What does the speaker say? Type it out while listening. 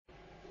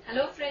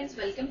Hello friends,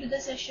 welcome to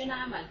the session.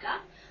 I am Alka.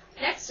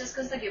 Let's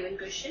discuss the given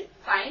question.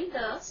 Find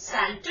the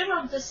center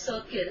of the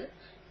circle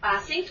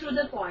passing through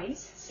the points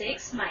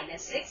 6,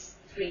 minus 6,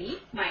 3,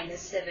 minus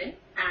 7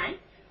 and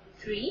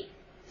 3,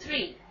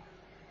 3.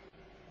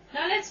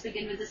 Now let's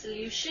begin with the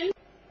solution.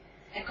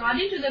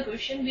 According to the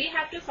question, we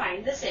have to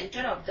find the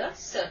center of the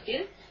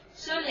circle.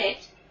 So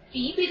let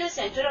P be the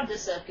center of the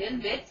circle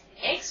with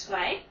x,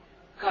 y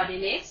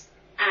coordinates,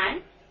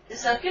 and the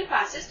circle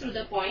passes through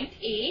the point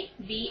A,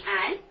 B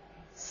and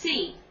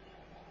C.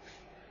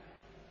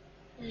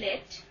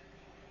 Let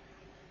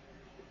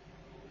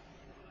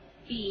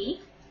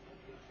P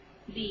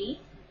be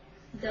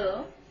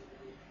the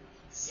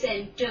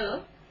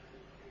center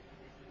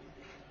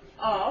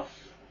of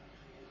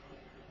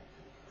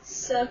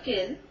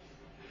circle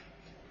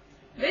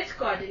with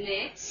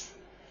coordinates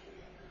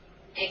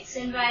x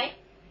and y.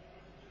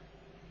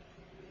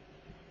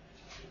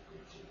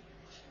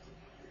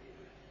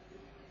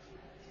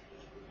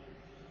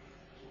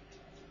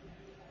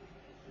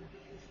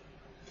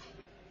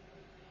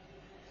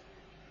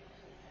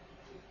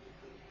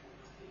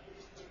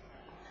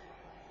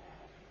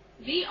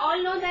 We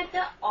all know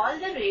that all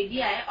the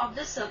radii of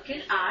the circle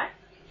are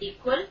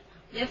equal.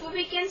 Therefore,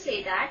 we can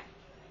say that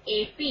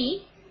AP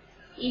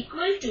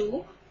equal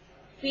to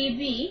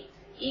PB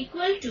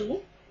equal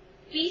to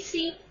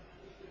PC.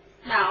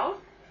 Now,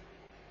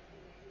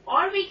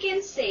 or we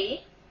can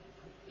say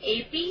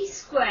AP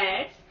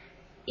squared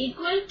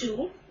equal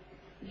to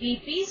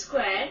BP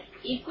squared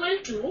equal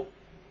to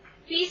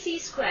PC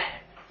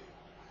squared.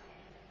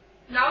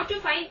 Now, to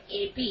find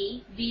AP,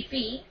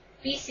 BP,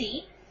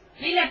 PC,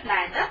 we'll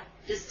apply the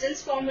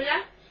distance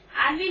formula,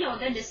 and we know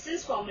the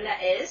distance formula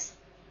is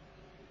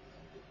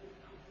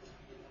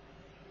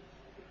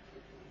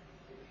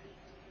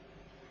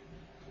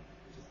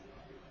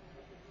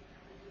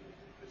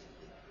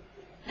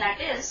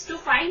to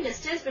find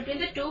distance between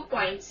the 2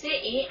 points, say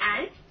A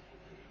and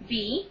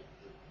B,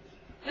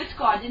 with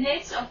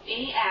coordinates of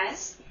A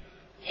as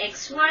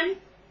x1,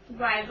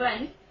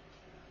 y1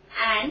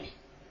 and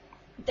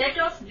that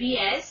of B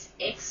as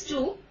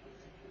x2,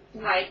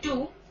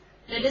 y2.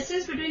 The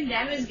distance between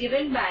them is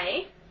given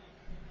by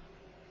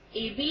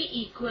AB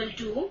equal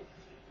to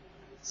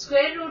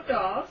square root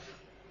of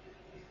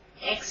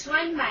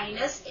x1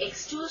 minus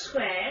x2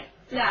 square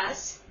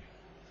plus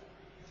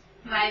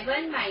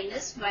y1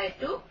 minus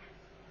y2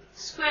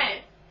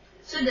 square.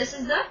 So this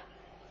is the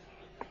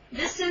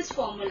distance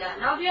formula.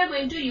 Now we are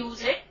going to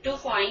use it to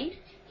find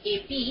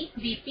AP,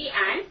 BP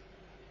and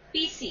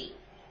PC.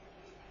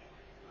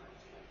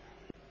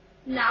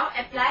 Now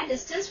apply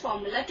distance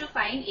formula to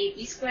find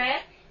AP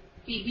square,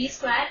 PB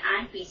square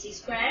and PC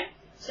square.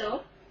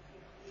 So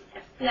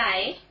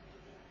apply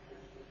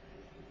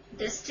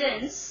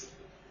distance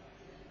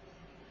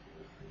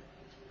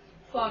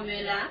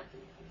formula.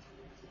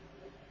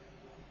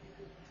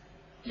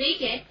 We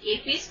get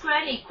AP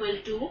square equal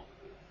to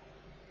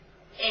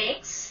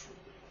x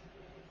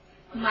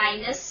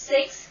minus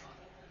 6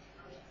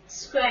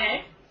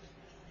 square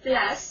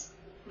plus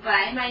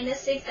y minus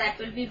 6, that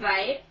will be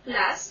y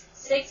plus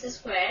 6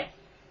 square,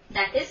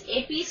 that is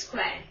AP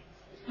square.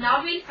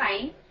 Now we'll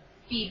find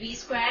PB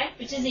square,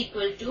 which is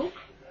equal to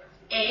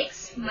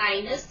x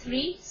minus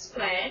 3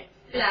 square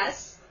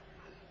plus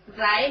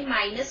y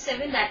minus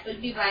 7, that will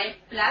be y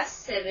plus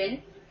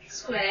 7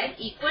 square,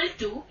 equal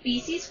to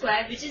PC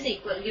square, which is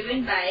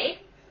given by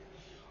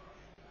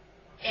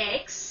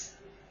x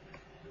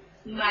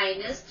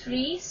minus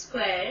 3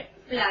 square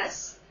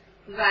plus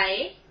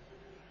y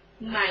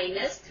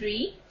minus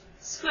 3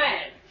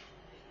 square.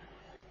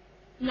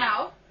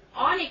 Now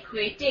on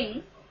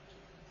equating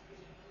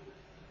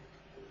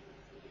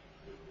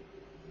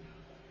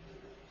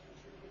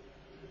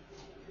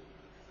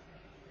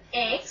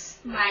x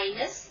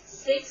minus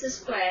 6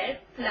 square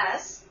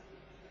plus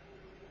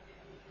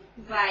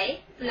y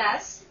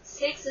plus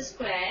 6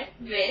 square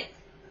with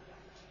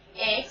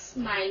x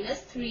minus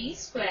 3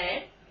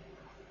 square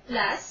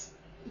plus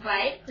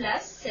y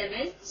plus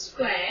 7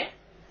 square,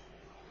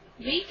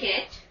 we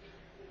get,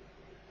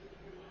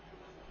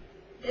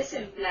 this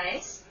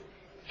implies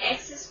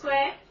x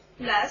square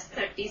plus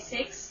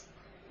 36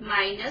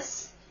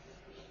 minus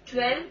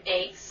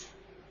 12x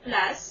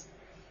plus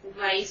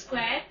y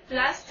square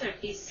plus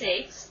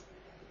 36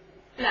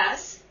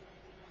 plus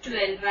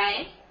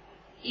 12y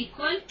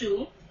equal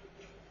to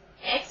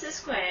x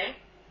square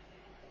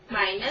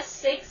minus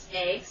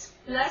 6x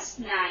plus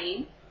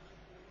 9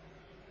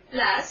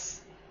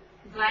 plus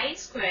y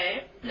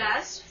square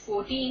plus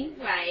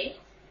 14y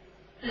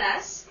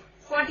plus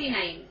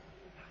 49.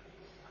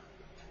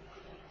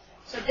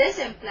 So this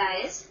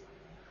implies,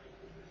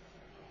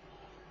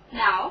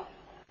 now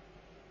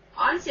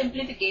on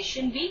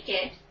simplification we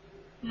get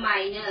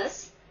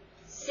minus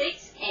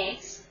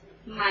 6x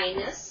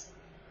minus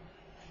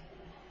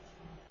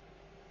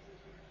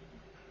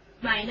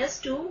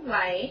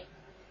 2y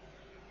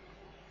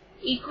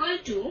equal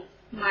to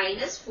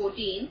minus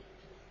 14,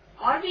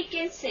 or we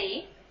can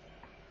say,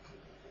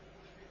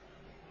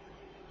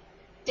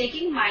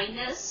 taking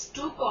minus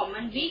 2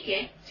 common, we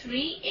get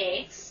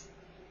 3x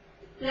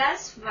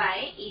plus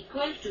y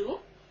equal to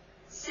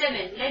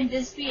 7. Let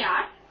this be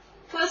our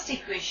first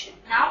equation.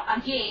 Now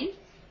again,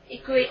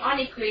 on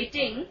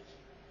equating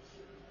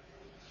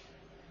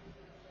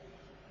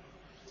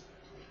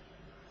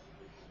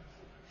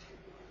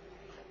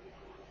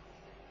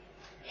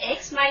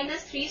x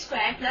minus 3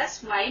 square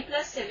plus y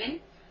plus 7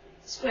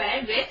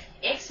 square with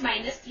x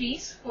minus 3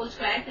 whole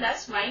square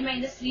plus y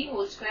minus 3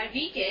 whole square,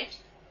 we get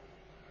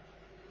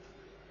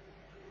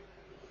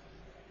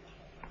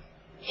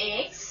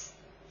x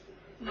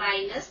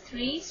minus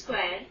 3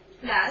 square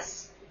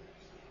plus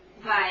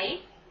y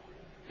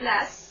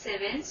plus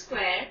 7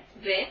 square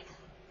with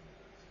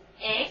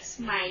x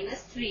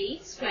minus 3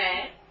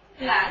 square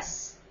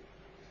plus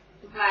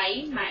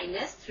y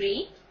minus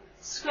 3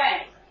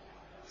 square.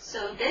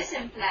 So this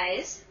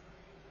implies,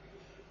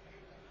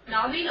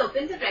 now we'll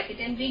open the bracket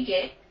and we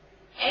get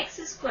x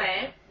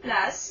square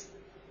plus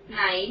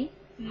 9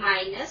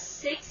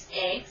 minus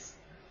 6x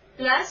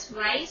plus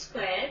y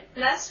square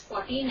plus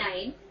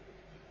 49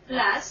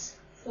 plus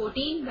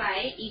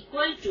 14y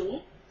equal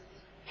to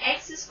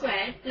x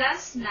square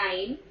plus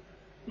 9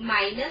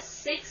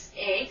 minus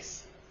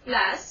 6x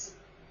plus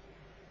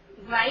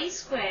y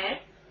square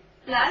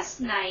plus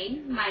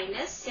 9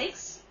 minus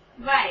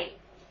 6y.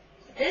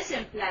 This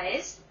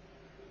implies,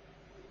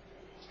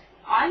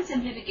 on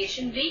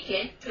simplification, we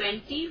get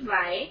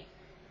 20y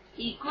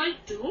equal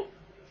to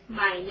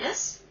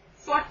minus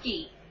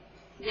 40.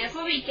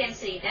 Therefore, we can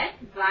say that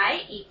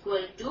y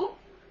equal to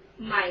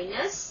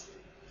minus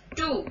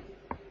 2.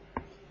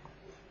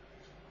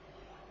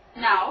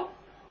 Now,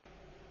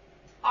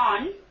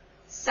 on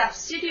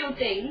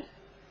substituting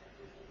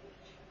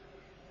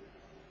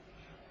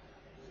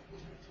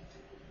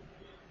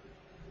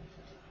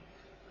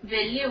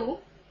value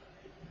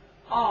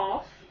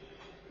of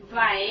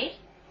y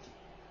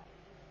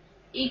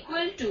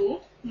equal to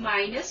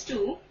minus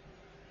 2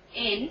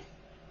 in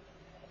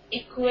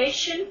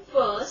equation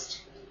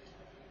first,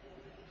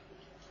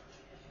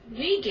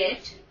 we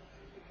get,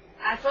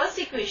 our first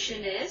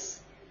equation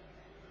is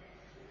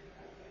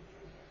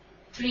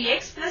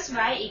 3x plus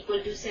y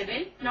equal to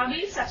 7. Now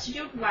we will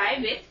substitute y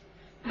with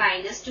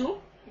minus 2.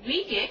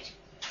 We get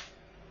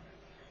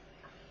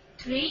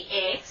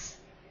 3x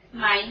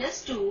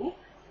minus 2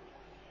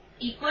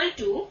 equal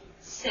to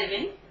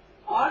 7,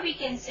 or we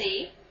can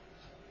say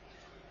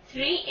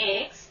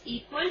 3x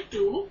equal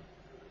to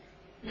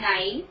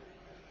 9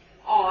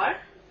 or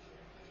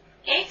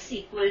x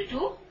equal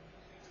to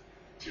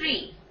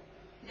 3.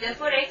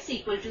 Therefore, x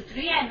equal to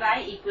 3 and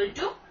y equal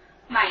to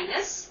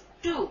minus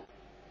 2.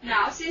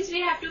 Now, since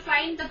we have to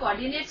find the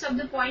coordinates of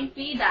the point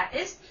P, that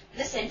is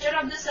the center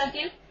of the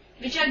circle,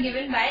 which are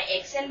given by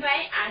x and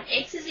y, and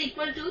x is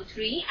equal to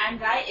 3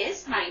 and y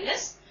is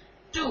minus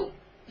 2.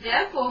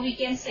 Therefore, we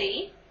can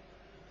say,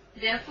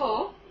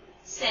 therefore,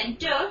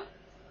 center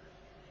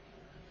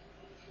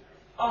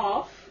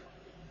of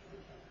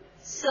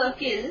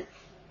circle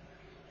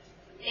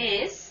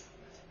is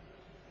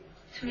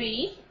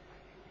 3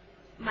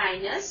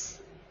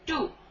 minus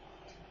 2.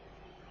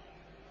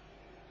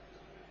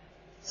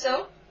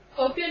 So,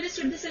 hope you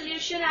understood the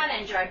solution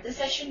and enjoyed the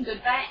session.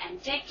 Goodbye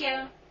and take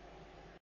care.